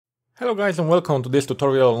Hello guys and welcome to this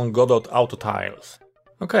tutorial on Godot Autotiles.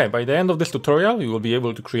 Okay, by the end of this tutorial you will be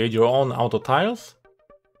able to create your own autotiles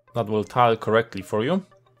that will tile correctly for you.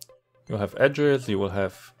 You'll have edges, you will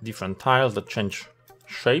have different tiles that change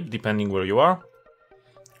shape depending where you are,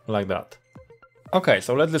 like that. Okay,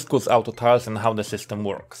 so let's discuss autotiles and how the system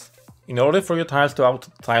works. In order for your tiles to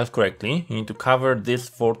autotile correctly, you need to cover these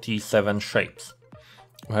 47 shapes.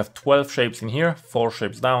 We have 12 shapes in here, 4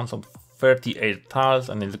 shapes down, so 38 tiles,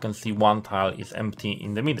 and as you can see, one tile is empty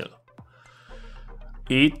in the middle.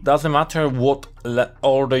 It doesn't matter what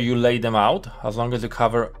order you lay them out, as long as you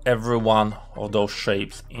cover every one of those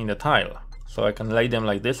shapes in the tile. So I can lay them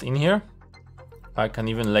like this in here. I can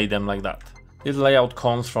even lay them like that. This layout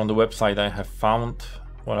comes from the website I have found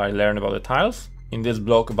where I learned about the tiles. In this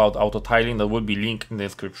blog about autotiling that will be linked in the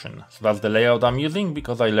description. So that's the layout I'm using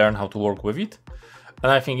because I learned how to work with it.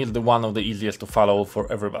 And I think it's the one of the easiest to follow for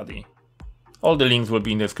everybody. All the links will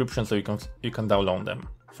be in the description so you can download them.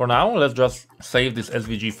 For now, let's just save this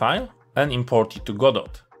SVG file and import it to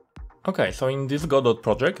Godot. Okay, so in this Godot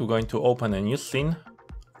project, we're going to open a new scene,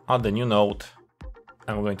 add a new node,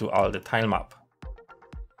 and we're going to add the tilemap.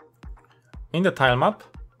 In the tilemap,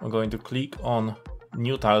 we're going to click on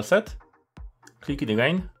new tileset, click it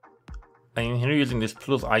again, and in here using this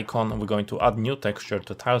plus icon, we're going to add new texture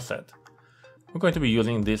to tileset. We're going to be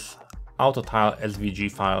using this Autotile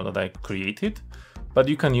SVG file that I created, but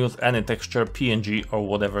you can use any texture, PNG or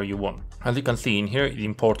whatever you want. As you can see in here, it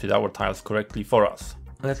imported our tiles correctly for us.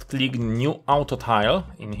 Let's click new Autotile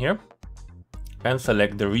in here and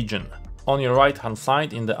select the region. On your right hand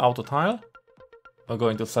side in the Autotile, we're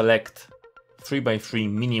going to select 3x3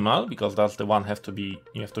 minimal because that's the one you have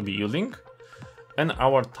to be using. And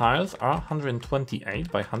our tiles are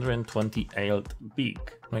 128 by 128 big.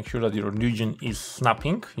 Make sure that your region is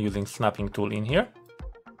snapping using snapping tool in here.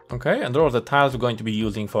 Okay, and those are the tiles we're going to be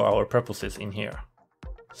using for our purposes in here.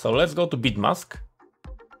 So let's go to Bitmask.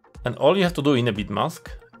 And all you have to do in the Bitmask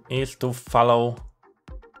is to follow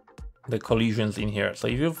the collisions in here. So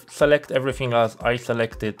if you select everything as I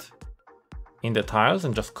selected in the tiles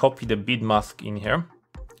and just copy the Bitmask in here,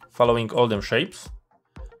 following all them shapes,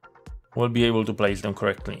 we'll be able to place them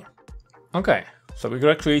correctly. Okay, so we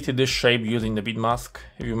created this shape using the Bitmask.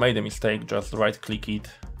 If you made a mistake, just right click it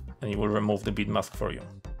and it will remove the Bitmask for you.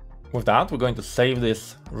 With that, we're going to save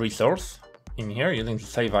this resource in here using the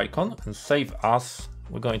save icon and save as.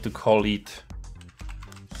 We're going to call it,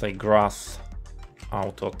 say, grass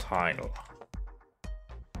autotile.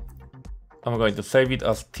 I'm going to save it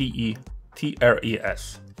as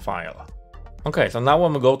TRES file. Okay, so now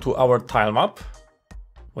when we go to our tilemap,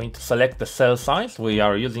 we need to select the cell size. We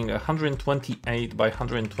are using a 128 by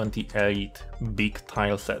 128 big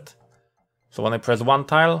tile set. So when I press one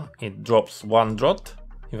tile, it drops one dot.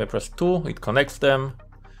 If I press 2, it connects them.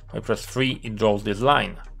 If I press 3, it draws this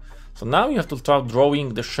line. So now you have to start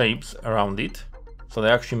drawing the shapes around it so they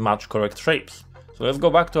actually match correct shapes. So let's go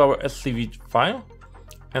back to our SCV file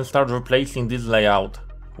and start replacing this layout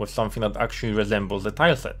with something that actually resembles the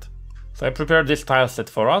tile set. So I prepared this tile set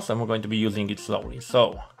for us and we're going to be using it slowly.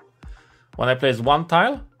 So when I place one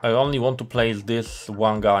tile, I only want to place this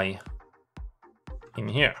one guy in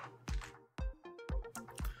here.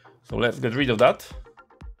 So let's get rid of that.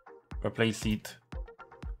 Replace it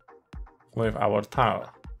with our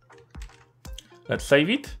tile. Let's save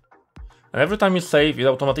it. And every time you save, it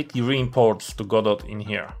automatically re-imports to Godot in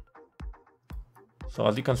here. So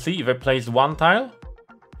as you can see, if I place one tile,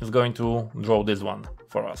 it's going to draw this one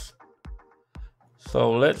for us.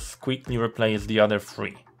 So let's quickly replace the other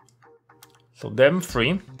 3. So them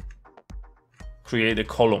 3 create a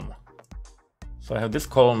column. So I have this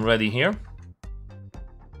column ready here.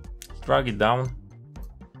 Drag it down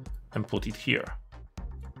and put it here.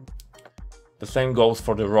 The same goes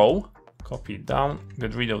for the row. Copy it down,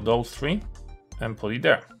 get rid of those 3 and put it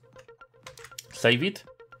there. Save it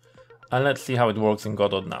and let's see how it works in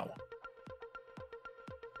Godot now.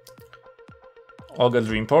 All gets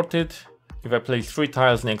re-imported. If I place 3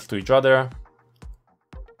 tiles next to each other,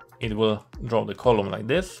 it will draw the column like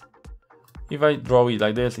this. If I draw it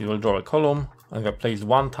like this, it will draw a column. And if I place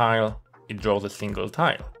one tile, it draws a single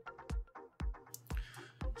tile.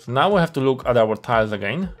 So now we have to look at our tiles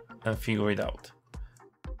again and figure it out.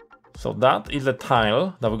 So that is a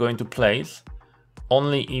tile that we're going to place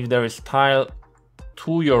only if there is tile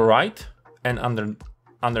to your right and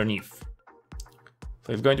underneath.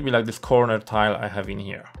 So it's going to be like this corner tile I have in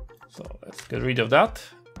here. So let's get rid of that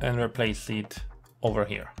and replace it over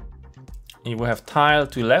here. If we have tile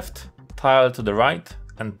to left, tile to the right,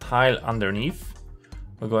 and tile underneath,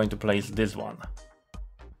 we're going to place this one.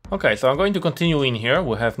 Okay, so I'm going to continue in here.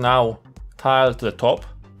 We have now tile to the top,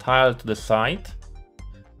 tile to the side,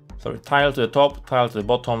 sorry, tile to the top, tile to the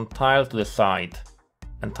bottom, tile to the side,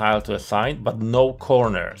 and tile to the side, but no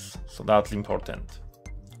corners, so that's important.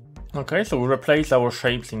 Okay, so we replace our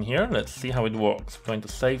shapes in here. Let's see how it works. We're going to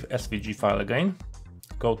save SVG file again,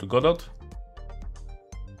 go to Godot,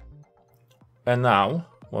 and now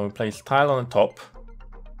when we place tile on the top,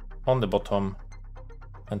 on the bottom,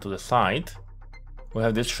 and to the side, we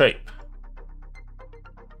have this shape.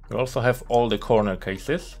 We also have all the corner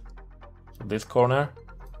cases. So this corner,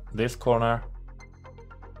 this corner,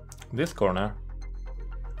 this corner,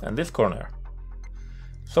 and this corner.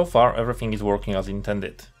 So far, everything is working as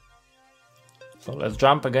intended. So let's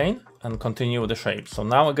jump again and continue with the shape. So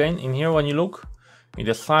now again, in here when you look, it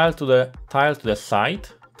is tile to the side,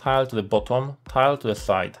 tile to the bottom, tile to the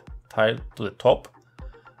side, tile to the top,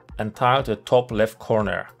 and tile to the top left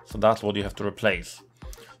corner. So that's what you have to replace.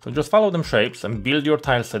 So just follow them shapes and build your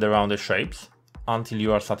tile set around the shapes until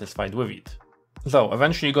you are satisfied with it. So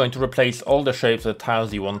eventually you're going to replace all the shapes with the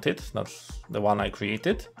tiles you wanted. That's the one I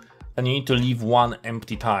created. And you need to leave one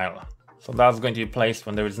empty tile. So that's going to be placed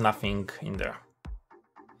when there is nothing in there.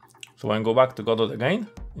 So when I go back to Godot again,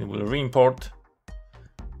 it will re-import.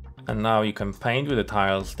 And now you can paint with the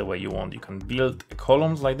tiles the way you want. You can build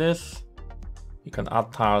columns like this. You can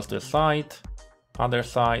add tiles to the side, other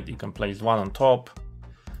side, you can place one on top.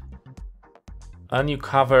 And you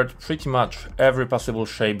covered pretty much every possible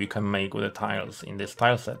shape you can make with the tiles in this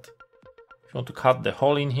tile set. If you want to cut the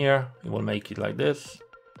hole in here, it will make it like this.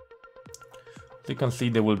 As you can see,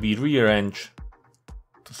 they will be rearranged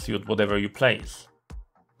to suit whatever you place.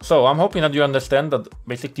 So I'm hoping that you understand that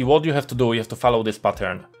basically what you have to do, you have to follow this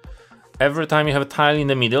pattern. Every time you have a tile in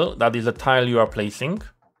the middle, that is the tile you are placing.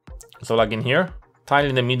 So like in here, tile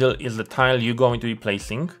in the middle is the tile you're going to be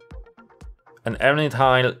placing. And every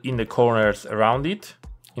tile in the corners around it,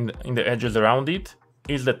 in the edges around it,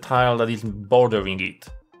 is the tile that is bordering it.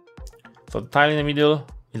 So the tile in the middle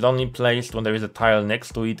is only placed when there is a tile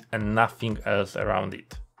next to it and nothing else around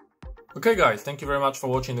it. Okay guys, thank you very much for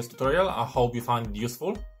watching this tutorial. I hope you found it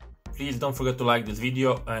useful. Please don't forget to like this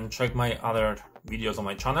video and check my other videos on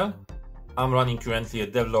my channel. I'm running currently a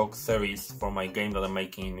devlog series for my game that I'm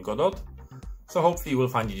making in Godot. So hopefully you will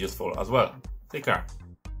find it useful as well. Take care.